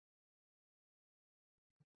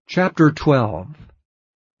Chapter 12.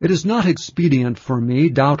 It is not expedient for me,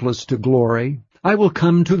 doubtless, to glory. I will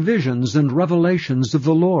come to visions and revelations of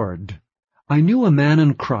the Lord. I knew a man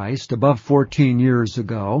in Christ above 14 years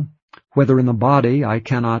ago. Whether in the body I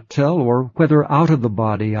cannot tell, or whether out of the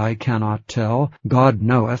body I cannot tell, God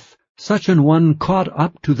knoweth, such an one caught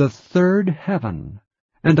up to the third heaven.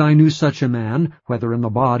 And I knew such a man, whether in the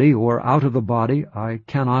body or out of the body I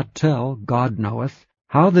cannot tell, God knoweth,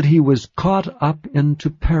 how that he was caught up into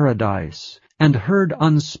paradise, and heard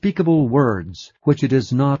unspeakable words, which it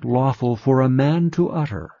is not lawful for a man to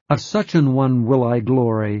utter. Of such an one will I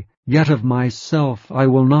glory, yet of myself I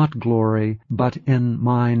will not glory, but in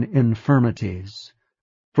mine infirmities.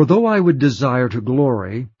 For though I would desire to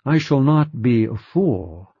glory, I shall not be a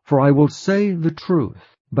fool, for I will say the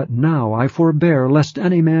truth. But now I forbear, lest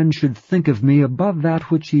any man should think of me above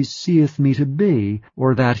that which he seeth me to be,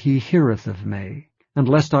 or that he heareth of me. And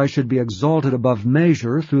lest I should be exalted above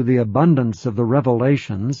measure through the abundance of the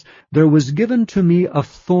revelations, there was given to me a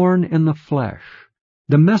thorn in the flesh,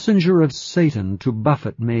 the messenger of Satan to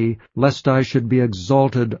buffet me, lest I should be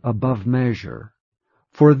exalted above measure.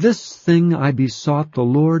 For this thing I besought the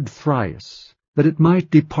Lord thrice, that it might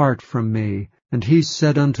depart from me. And he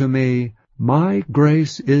said unto me, My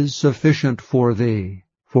grace is sufficient for thee,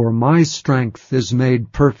 for my strength is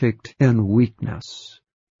made perfect in weakness.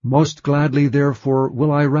 Most gladly therefore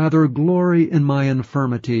will I rather glory in my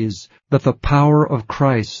infirmities, that the power of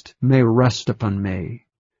Christ may rest upon me.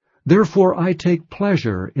 Therefore I take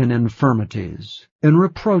pleasure in infirmities, in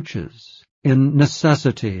reproaches, in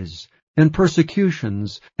necessities, in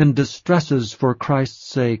persecutions, in distresses for Christ's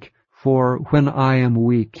sake, for when I am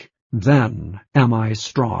weak, then am I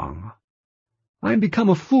strong. I am become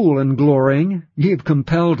a fool in glorying. Ye have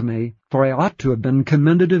compelled me, for I ought to have been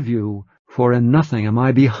commended of you. For in nothing am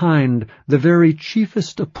I behind the very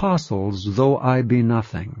chiefest apostles, though I be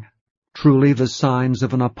nothing. Truly the signs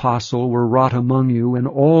of an apostle were wrought among you in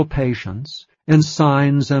all patience, in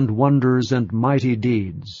signs and wonders and mighty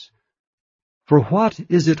deeds. For what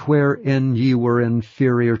is it wherein ye were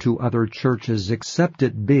inferior to other churches, except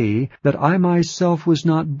it be that I myself was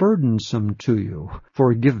not burdensome to you?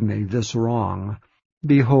 Forgive me this wrong.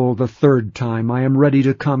 Behold, the third time I am ready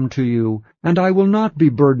to come to you, and I will not be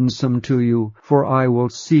burdensome to you, for I will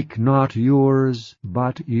seek not yours,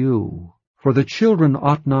 but you. For the children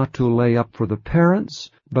ought not to lay up for the parents,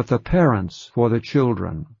 but the parents for the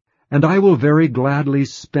children. And I will very gladly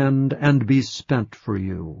spend and be spent for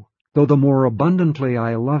you. Though the more abundantly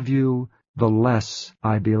I love you, the less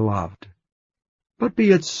I be loved. But be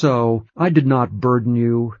it so, I did not burden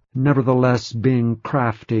you. Nevertheless, being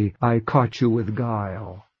crafty, I caught you with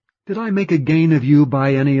guile. Did I make a gain of you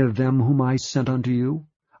by any of them whom I sent unto you?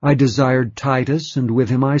 I desired Titus, and with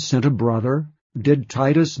him I sent a brother. Did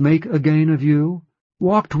Titus make a gain of you?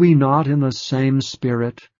 Walked we not in the same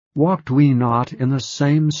spirit? Walked we not in the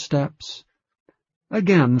same steps?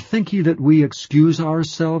 Again, think ye that we excuse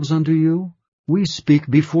ourselves unto you? We speak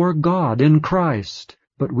before God in Christ,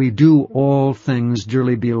 but we do all things,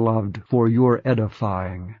 dearly beloved, for your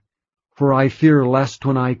edifying. For I fear lest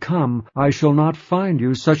when I come I shall not find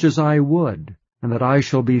you such as I would, and that I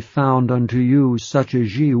shall be found unto you such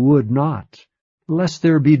as ye would not, lest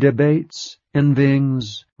there be debates,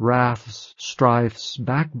 envyings, wraths, strifes,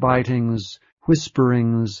 backbitings,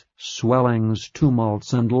 whisperings, swellings,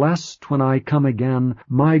 tumults, and lest, when I come again,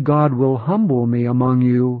 my God will humble me among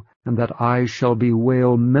you, and that I shall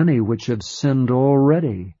bewail many which have sinned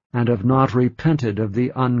already, and have not repented of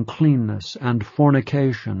the uncleanness and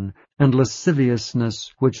fornication and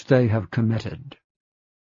lasciviousness which they have committed.